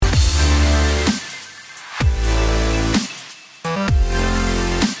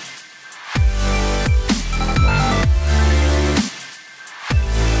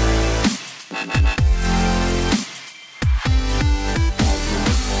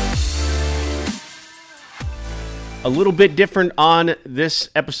A little bit different on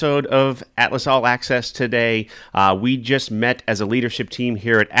this episode of Atlas All Access today. We just met as a leadership team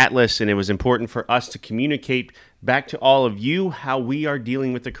here at Atlas, and it was important for us to communicate back to all of you how we are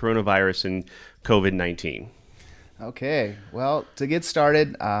dealing with the coronavirus and COVID-19. Okay, well, to get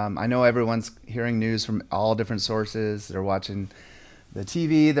started, I know everyone's hearing news from all different sources. They're watching the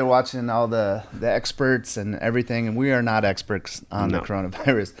TV, they're watching all the experts and everything, and we are not experts on the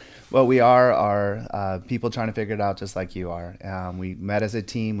coronavirus. What we are people trying to figure it out just like you are. We met as a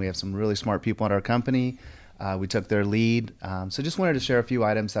team. We have some really smart people in our company. We took their lead. So just wanted to share a few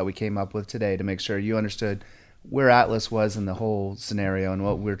items that we came up with today to make sure you understood where Atlas was in the whole scenario and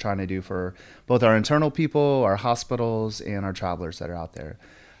what we're trying to do for both our internal people, our hospitals, and our travelers that are out there.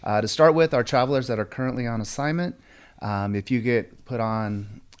 To start with, our travelers that are currently on assignment, if you get put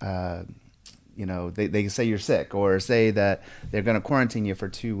on, they say you're sick or say that they're going to quarantine you for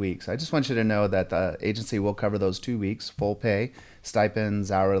 2 weeks. I just want you to know that the agency will cover those 2 weeks, full pay,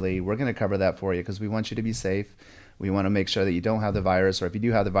 stipends, hourly. We're going to cover that for you because we want you to be safe. We want to make sure that you don't have the virus, or if you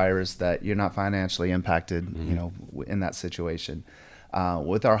do have the virus, that you're not financially impacted, in that situation.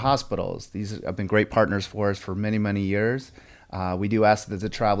 With our hospitals, these have been great partners for us for many, many years. We do ask that the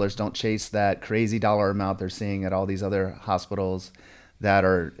travelers don't chase that crazy dollar amount they're seeing at all these other hospitals that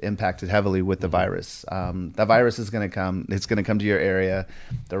are impacted heavily with the virus. The virus is going to come. It's going to come to your area.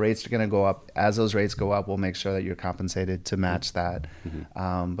 The rates are going to go up. As those rates go up, we'll make sure that you're compensated to match that.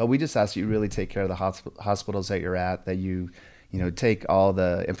 But we just ask you really take care of the hospitals that you're at, that you take all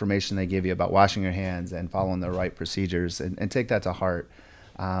the information they give you about washing your hands and following the right procedures and take that to heart.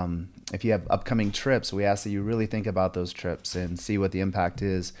 If you have upcoming trips, we ask that you really think about those trips and see what the impact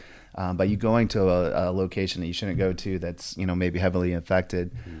is. By you going to a location that you shouldn't go to that's maybe heavily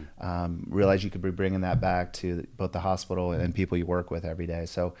infected, realize you could be bringing that back to both the hospital and people you work with every day.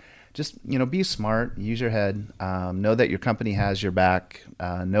 So just be smart, use your head, know that your company has your back,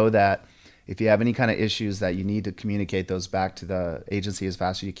 know that if you have any kind of issues that you need to communicate those back to the agency as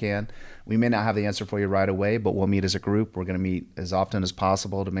fast as you can. We may not have the answer for you right away, but we'll meet as a group. We're going to meet as often as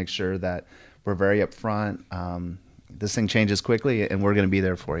possible to make sure that we're very upfront. This thing changes quickly, and we're going to be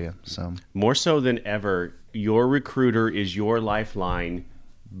there for you. So more so than ever, your recruiter is your lifeline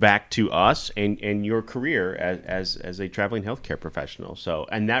back to us and your career as a traveling healthcare professional. So,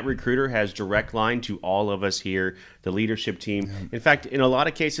 and that recruiter has direct line to all of us here, the leadership team. Yeah. In fact, in a lot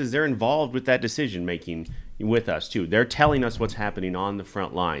of cases, they're involved with that decision making with us too. They're telling us what's happening on the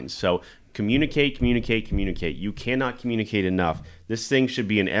front lines. So communicate. You cannot communicate enough. This thing should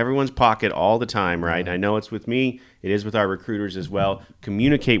be in everyone's pocket all the time, right? I know it's with me. It is with our recruiters as well.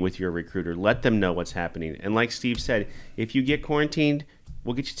 Communicate with your recruiter. Let them know what's happening. And like Steve said, if you get quarantined,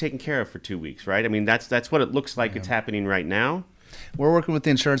 we'll get you taken care of for 2 weeks, right? I mean, that's what it looks like. It's happening right now. We're working with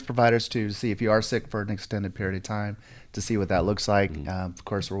the insurance providers to see if you are sick for an extended period of time, to see what that looks like. Of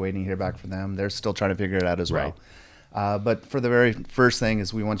course, we're waiting to hear back from them. They're still trying to figure it out as well. But for the very first thing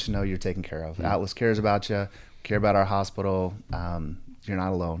is we want you to know you're taken care of. Atlas cares about you, care about our hospital. You're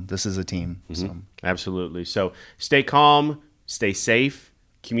not alone. This is a team. So. Absolutely. So stay calm, stay safe,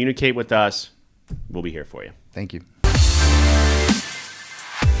 communicate with us. We'll be here for you. Thank you.